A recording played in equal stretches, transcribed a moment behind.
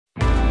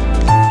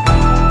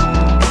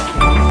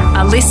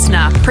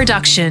listener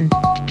production.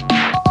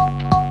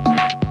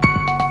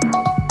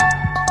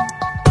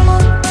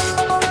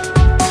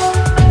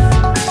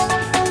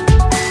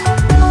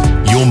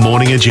 Your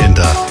morning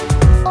agenda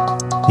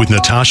with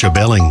Natasha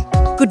Belling.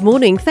 Good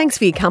morning. Thanks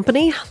for your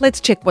company. Let's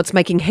check what's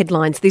making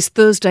headlines this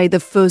Thursday, the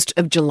 1st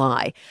of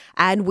July.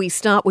 And we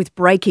start with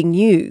breaking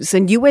news.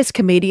 And US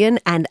comedian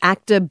and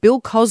actor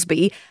Bill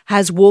Cosby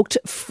has walked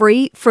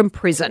free from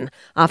prison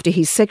after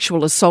his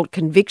sexual assault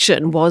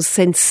conviction was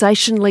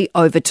sensationally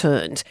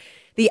overturned.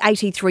 The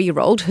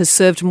 83-year-old has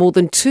served more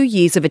than 2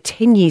 years of a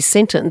 10-year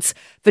sentence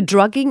for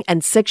drugging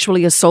and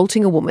sexually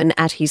assaulting a woman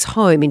at his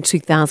home in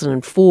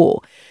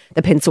 2004.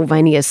 The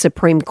Pennsylvania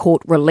Supreme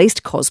Court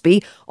released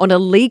Cosby on a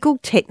legal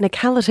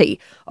technicality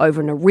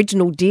over an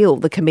original deal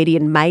the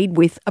comedian made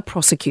with a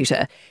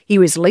prosecutor.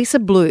 Here is Lisa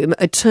Bloom,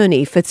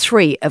 attorney for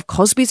 3 of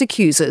Cosby's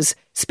accusers,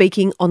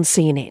 speaking on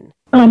CNN.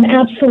 I'm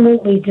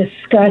absolutely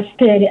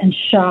disgusted and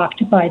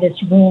shocked by this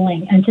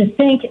ruling, and to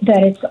think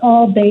that it's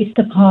all based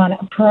upon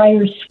a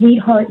prior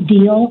sweetheart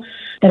deal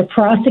that a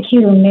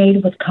prosecutor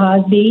made with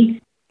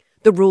Cosby.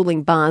 The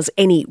ruling bars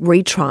any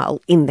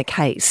retrial in the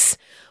case.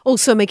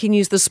 Also making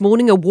news this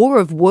morning, a war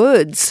of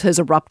words has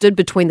erupted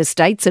between the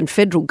states and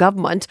federal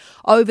government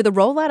over the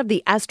rollout of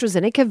the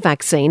AstraZeneca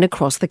vaccine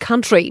across the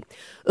country.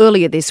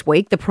 Earlier this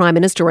week, the Prime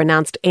Minister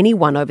announced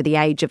anyone over the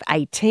age of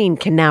 18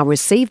 can now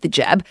receive the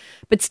jab,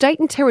 but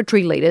state and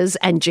territory leaders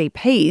and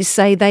GPs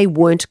say they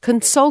weren't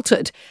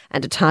consulted,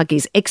 and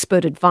ATAGI's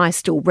expert advice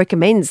still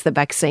recommends the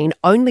vaccine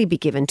only be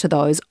given to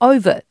those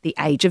over the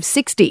age of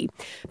 60.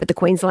 But the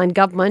Queensland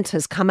government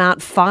has come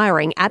out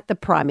firing at the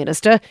Prime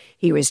Minister.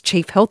 Here is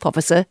Chief Health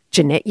Officer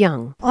Jeanette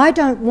Young. I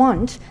don't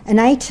want an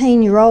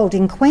 18-year-old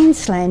in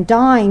Queensland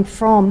dying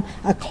from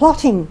a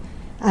clotting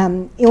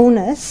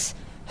illness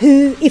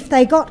who, if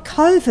they got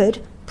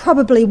COVID,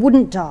 probably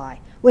wouldn't die.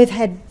 We've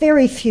had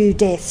very few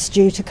deaths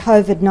due to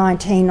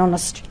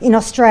COVID-19 in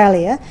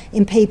Australia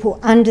in people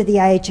under the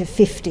age of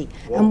 50.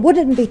 And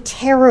wouldn't it be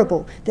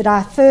terrible that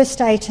our first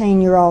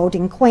 18-year-old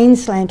in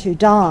Queensland who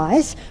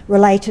dies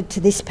related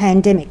to this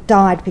pandemic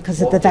died because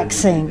of the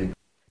vaccine?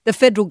 The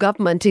federal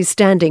government is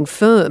standing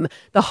firm.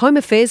 The Home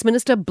Affairs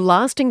Minister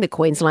blasting the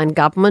Queensland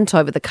government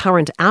over the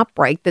current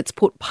outbreak that's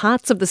put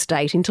parts of the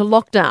state into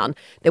lockdown.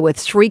 There were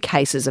 3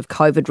 cases of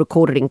COVID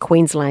recorded in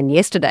Queensland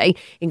yesterday,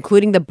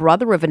 including the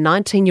brother of a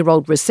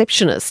 19-year-old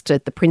receptionist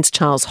at the Prince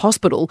Charles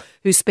Hospital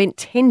who spent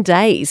 10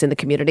 days in the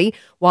community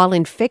while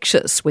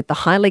infectious with the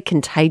highly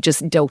contagious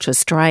Delta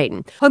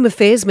strain. Home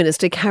Affairs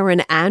Minister Karen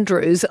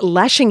Andrews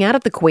lashing out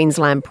at the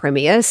Queensland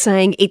Premier,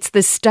 saying it's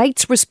the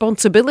state's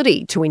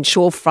responsibility to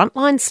ensure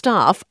frontline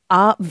staff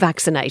are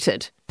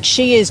vaccinated.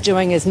 She is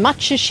doing as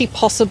much as she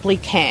possibly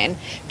can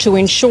to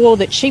ensure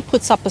that she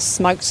puts up a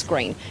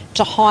smokescreen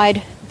to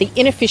hide the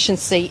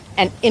inefficiency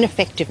and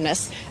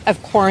ineffectiveness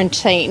of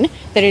quarantine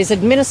that is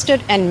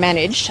administered and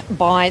managed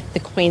by the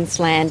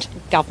Queensland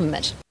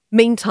government.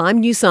 Meantime,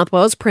 New South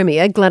Wales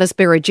Premier Gladys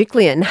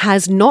Berejiklian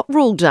has not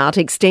ruled out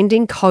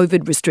extending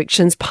COVID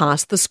restrictions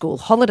past the school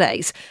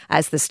holidays,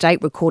 as the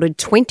state recorded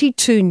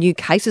 22 new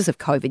cases of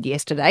COVID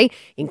yesterday,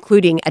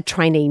 including a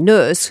trainee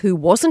nurse who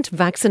wasn't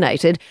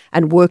vaccinated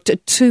and worked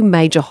at 2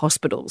 major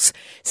hospitals.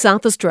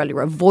 South Australia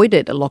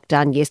avoided a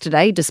lockdown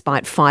yesterday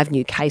despite 5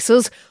 new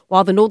cases,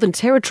 while the Northern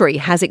Territory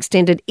has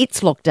extended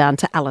its lockdown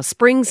to Alice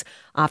Springs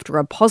after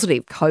a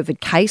positive COVID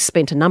case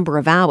spent a number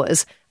of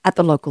hours at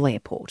the local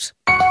airport.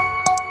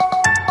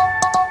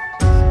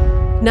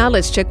 Now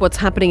let's check what's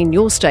happening in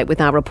your state with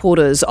our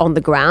reporters on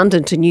the ground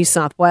into New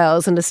South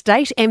Wales. And a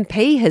state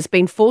MP has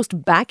been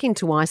forced back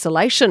into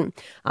isolation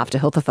after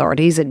health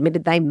authorities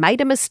admitted they made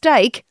a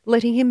mistake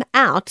letting him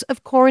out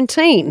of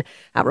quarantine.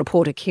 Our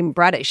reporter Kim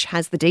Bradish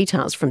has the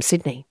details from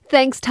Sydney.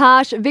 Thanks,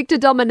 Tash. Victor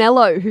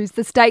Dominello, who's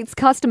the state's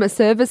customer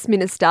service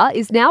minister,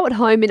 is now at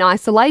home in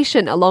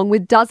isolation along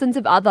with dozens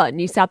of other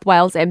New South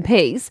Wales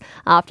MPs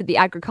after the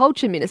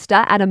agriculture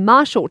minister, Adam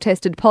Marshall,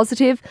 tested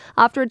positive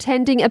after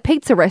attending a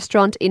pizza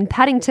restaurant in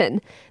Paddington.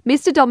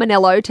 Mr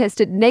Dominello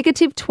tested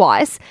negative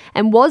twice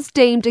and was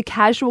deemed a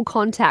casual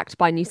contact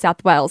by New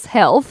South Wales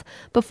Health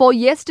before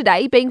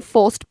yesterday being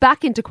forced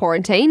back into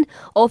quarantine,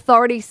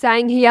 authorities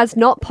saying he has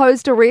not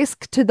posed a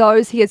risk to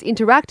those he has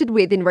interacted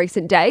with in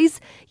recent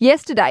days.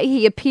 Yesterday,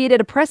 he appeared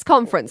at a press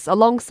conference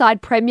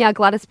alongside Premier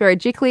Gladys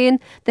Berejiklian,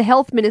 the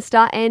Health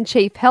Minister and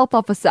Chief Health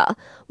Officer,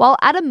 while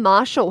Adam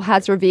Marshall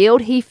has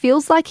revealed he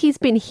feels like he's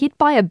been hit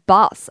by a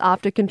bus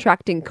after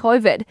contracting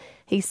COVID.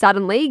 He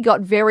suddenly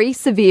got very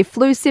severe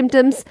flu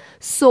symptoms,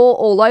 sore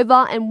all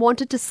over and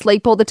wanted to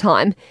sleep all the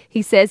time.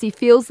 He says he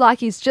feels like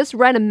he's just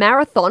ran a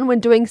marathon when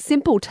doing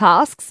simple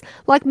tasks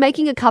like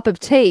making a cup of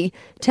tea,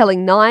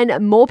 telling Nine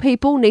more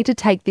people need to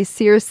take this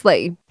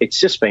seriously. It's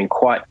just been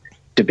quite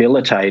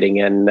debilitating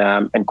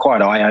and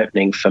quite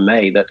eye-opening for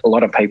me that a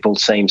lot of people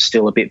seem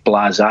still a bit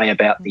blasé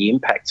about the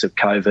impacts of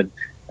COVID,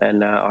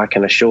 and I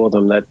can assure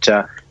them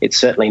that it's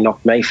certainly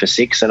knocked me for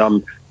 6, and I'm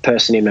a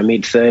person in my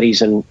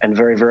mid-30s and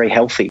very, very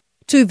healthy.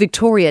 To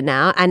Victoria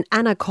now, and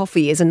Anna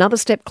Coffey is another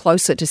step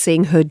closer to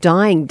seeing her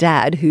dying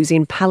dad who's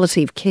in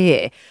palliative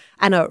care.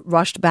 Anna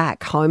rushed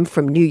back home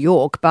from New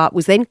York but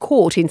was then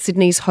caught in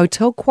Sydney's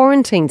hotel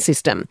quarantine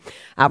system.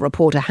 Our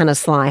reporter Hannah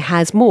Sly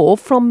has more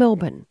from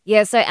Melbourne.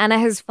 Yeah, so Anna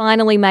has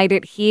finally made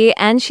it here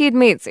and she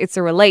admits it's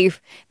a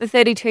relief. The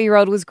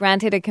 32-year-old was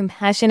granted a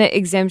compassionate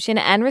exemption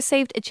and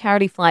received a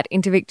charity flight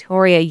into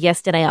Victoria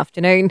yesterday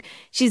afternoon.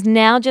 She's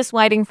now just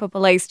waiting for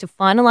police to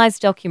finalise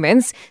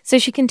documents so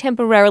she can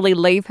temporarily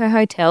leave her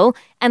hotel,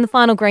 and the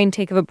final green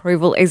tick of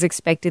approval is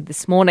expected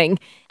this morning.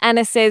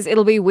 Anna says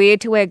it'll be weird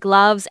to wear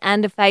gloves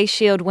and a face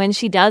shield when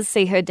she does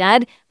see her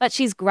dad, but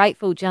she's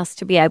grateful just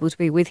to be able to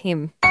be with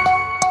him.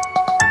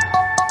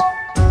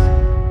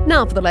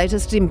 Now for the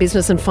latest in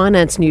business and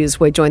finance news,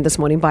 we're joined this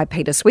morning by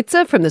Peter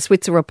Switzer from the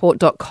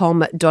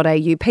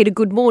switzerreport.com.au. Peter,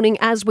 good morning.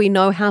 As we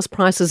know, house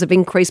prices have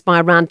increased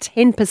by around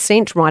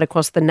 10% right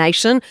across the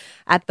nation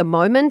at the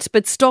moment,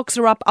 but stocks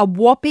are up a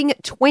whopping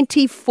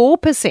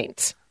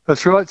 24%.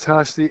 That's right,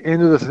 Tash. The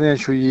end of the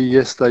financial year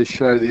yesterday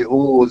showed the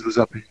All Ords was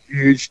up a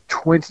huge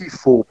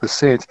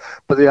 24%,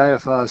 but the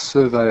AFR's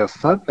survey of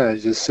fund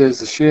managers says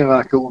the share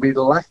market will be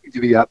lucky to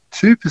be up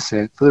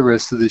 2% for the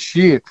rest of this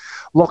year.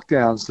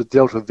 Lockdowns, the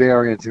Delta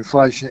variant,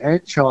 inflation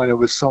and China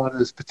were cited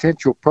as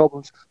potential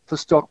problems for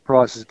stock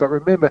prices. But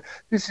remember,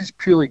 this is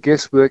purely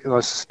guesswork, and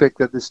I suspect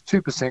that this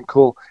 2%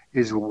 call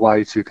is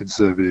way too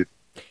conservative.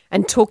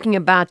 And talking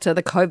about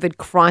the COVID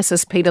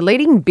crisis, Peter,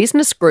 leading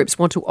business groups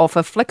want to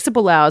offer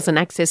flexible hours and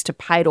access to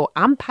paid or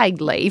unpaid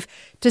leave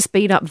to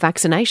speed up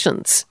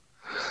vaccinations.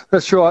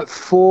 That's right.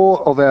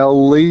 4 of our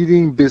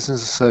leading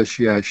business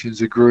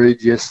associations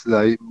agreed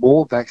yesterday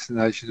more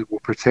vaccinations will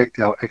protect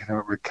our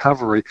economic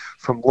recovery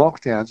from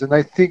lockdowns, and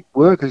they think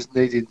workers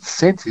need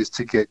incentives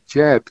to get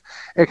jabbed.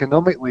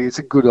 Economically, it's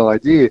a good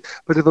idea,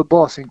 but if a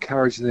boss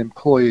encouraged an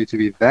employee to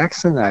be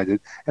vaccinated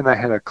and they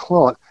had a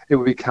clot, it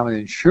would become an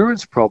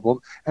insurance problem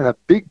and a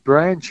big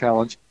brand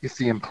challenge if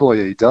the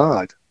employee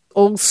died.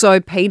 Also,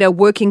 Peter,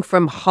 working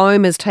from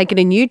home has taken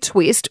a new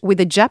twist with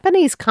a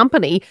Japanese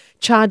company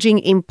charging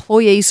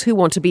employees who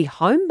want to be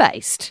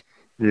home-based.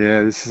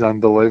 Yeah, this is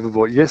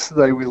unbelievable.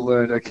 Yesterday we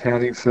learned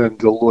accounting firm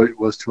Deloitte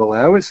was to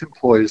allow its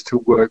employees to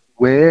work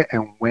where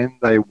and when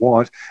they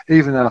want,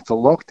 even after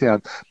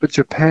lockdown. But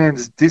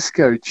Japan's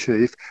disco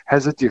chief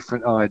has a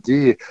different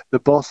idea. The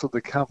boss of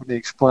the company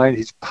explained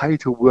his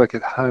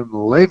pay-to-work-at-home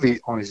levy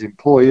on his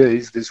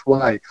employees this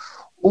way.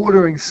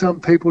 Ordering some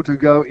people to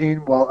go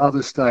in while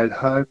others stay at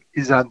home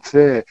is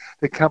unfair.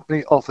 The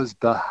company offers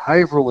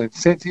behavioural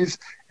incentives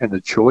and the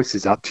choice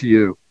is up to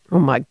you. Oh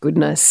my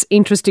goodness.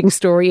 Interesting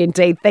story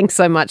indeed. Thanks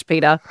so much,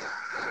 Peter.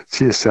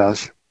 Cheers,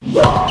 Sash.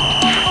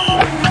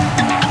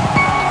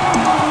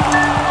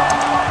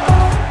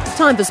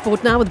 Time for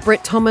sport now with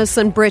Brett Thomas.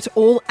 And Brett,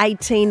 all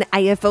 18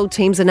 AFL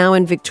teams are now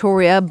in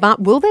Victoria, but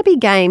will there be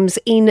games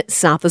in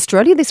South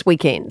Australia this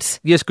weekend?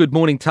 Yes, good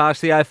morning, Tash.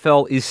 The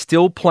AFL is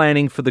still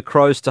planning for the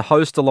Crows to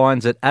host the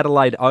Lions at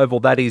Adelaide Oval.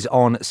 That is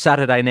on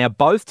Saturday. Now,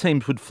 both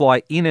teams would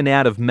fly in and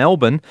out of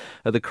Melbourne.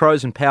 The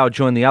Crows and Power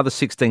joined the other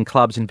 16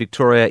 clubs in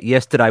Victoria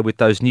yesterday with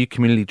those new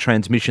community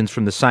transmissions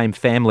from the same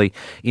family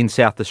in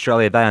South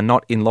Australia. They are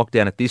not in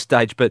lockdown at this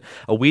stage, but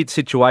a weird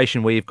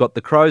situation where you've got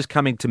the Crows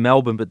coming to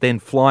Melbourne but then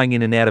flying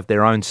in and out of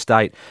their own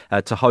state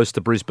to host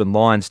the Brisbane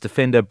Lions.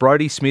 Defender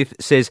Brodie Smith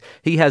says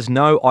he has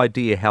no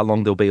idea how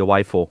long they'll be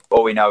away for.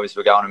 All we know is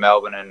we're going to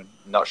Melbourne and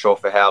not sure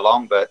for how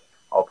long, but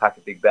I'll pack a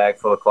big bag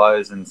full of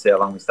clothes and see how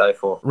long we stay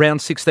for. Round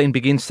 16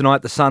 begins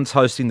tonight. The Suns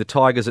hosting the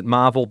Tigers at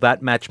Marvel.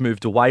 That match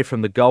moved away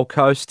from the Gold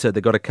Coast.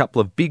 They've got a couple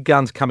of big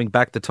guns coming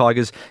back, the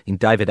Tigers, in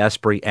David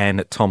Asprey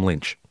and Tom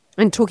Lynch.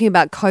 And talking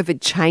about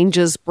COVID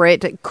changes,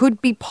 Brett, it could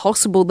be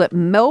possible that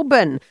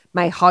Melbourne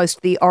may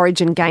host the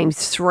Origin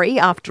Games 3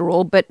 after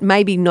all, but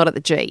maybe not at the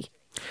G.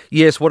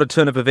 Yes, what a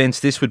turn of events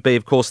this would be.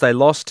 Of course, they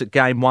lost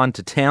Game 1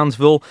 to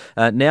Townsville.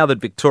 Now that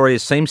Victoria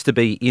seems to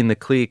be in the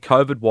clear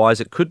COVID-wise,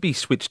 it could be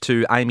switched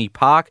to Amy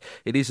Park.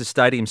 It is a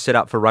stadium set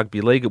up for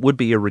rugby league. It would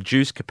be a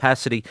reduced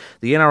capacity.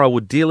 The NRL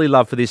would dearly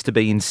love for this to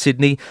be in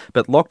Sydney,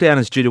 but lockdown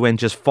is due to end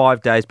just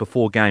 5 days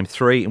before Game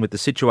 3, and with the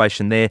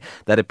situation there,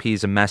 that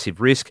appears a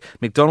massive risk.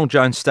 McDonald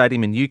Jones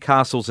Stadium in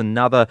Newcastle's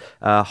another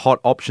hot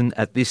option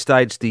at this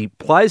stage. The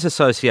Players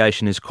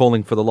Association is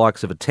calling for the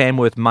likes of a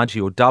Tamworth,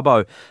 Mudgee or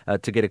Dubbo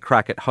to get a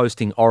crack at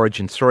hosting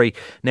Origin 3.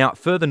 Now,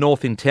 further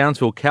north in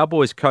Townsville,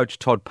 Cowboys coach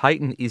Todd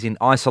Payten is in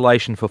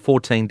isolation for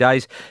 14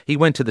 days. He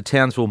went to the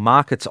Townsville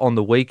markets on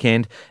the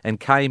weekend and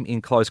came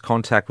in close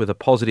contact with a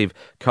positive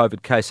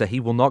COVID case, so he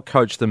will not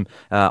coach them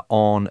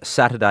on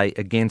Saturday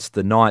against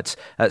the Knights.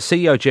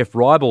 CEO Jeff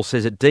Ribel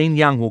says that Dean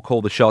Young will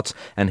call the shots,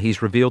 and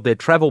he's revealed their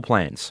travel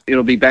plans.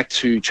 It'll be back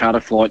to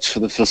charter flights for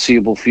the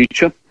foreseeable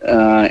future,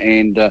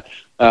 and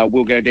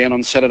we'll go down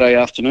on Saturday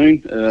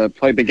afternoon,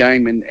 play the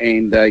game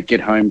and get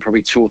home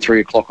probably 2 or 3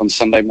 o'clock on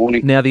Sunday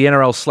morning. Now, the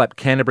NRL slapped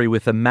Canterbury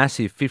with a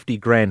massive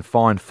 $50,000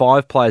 fine.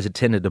 5 players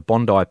attended a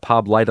Bondi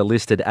pub, later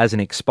listed as an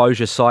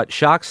exposure site.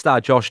 Shark star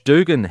Josh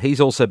Dugan,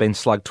 he's also been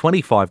slugged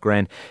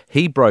 $25,000.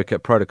 He broke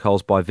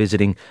protocols by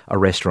visiting a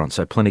restaurant.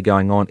 So plenty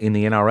going on in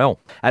the NRL.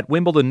 At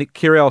Wimbledon, Nick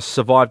Kyrgios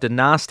survived a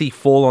nasty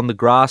fall on the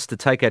grass to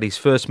take out his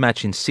first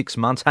match in 6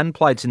 months. Hadn't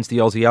played since the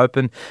Aussie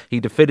Open. He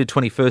defeated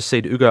 21st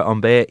seed Ugo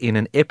Humbert in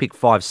an epic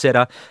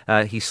 5-setter.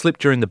 He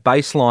slipped during the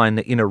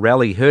baseline in a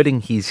rally,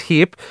 hurting his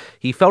hip.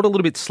 He felt a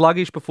little bit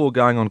sluggish before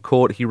going on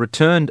court. He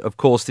returned, of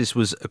course, this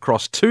was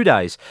across 2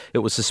 days. It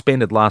was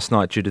suspended last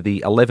night due to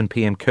the 11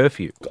 p.m.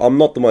 curfew. I'm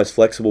not the most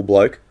flexible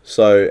bloke,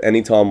 so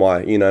anytime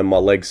my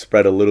legs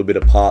spread a little bit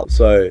apart,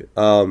 so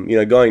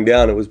going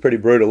down, it was pretty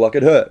brutal. Like,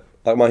 it hurt,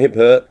 like my hip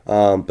hurt,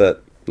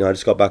 but I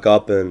just got back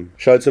up and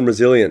showed some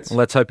resilience. Well,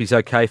 let's hope he's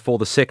okay for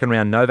the second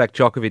round. Novak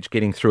Djokovic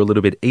getting through a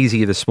little bit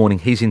easier this morning.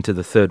 He's into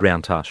the third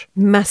round, Tash.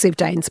 Massive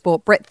day in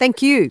sport. Brett,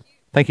 thank you.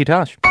 Thank you,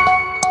 Tash.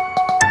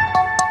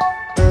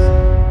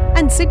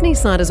 And Sydney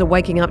siders are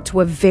waking up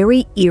to a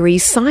very eerie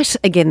sight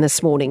again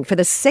this morning. For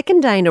the second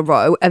day in a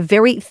row, a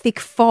very thick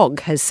fog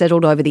has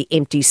settled over the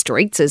empty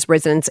streets as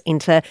residents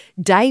enter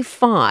day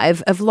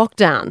 5 of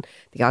lockdown.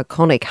 The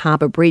iconic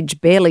Harbour Bridge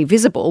barely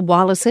visible,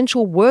 while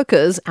essential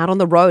workers out on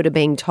the road are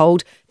being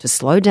told to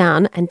slow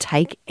down and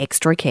take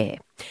extra care.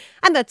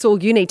 And that's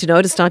all you need to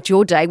know to start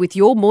your day with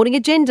your morning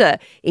agenda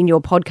in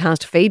your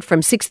podcast feed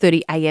from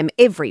 6:30am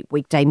every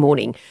weekday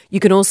morning. You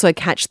can also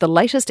catch the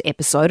latest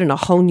episode in a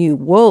whole new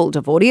world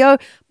of audio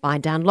by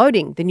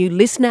downloading the new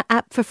Listener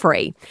app for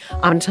free.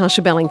 I'm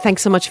Natasha Belling.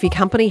 Thanks so much for your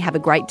company. Have a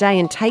great day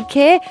and take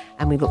care.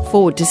 And we look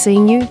forward to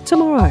seeing you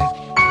tomorrow.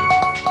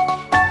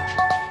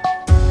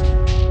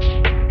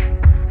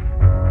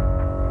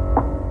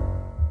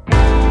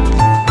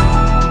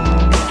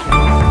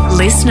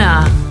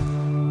 Listener.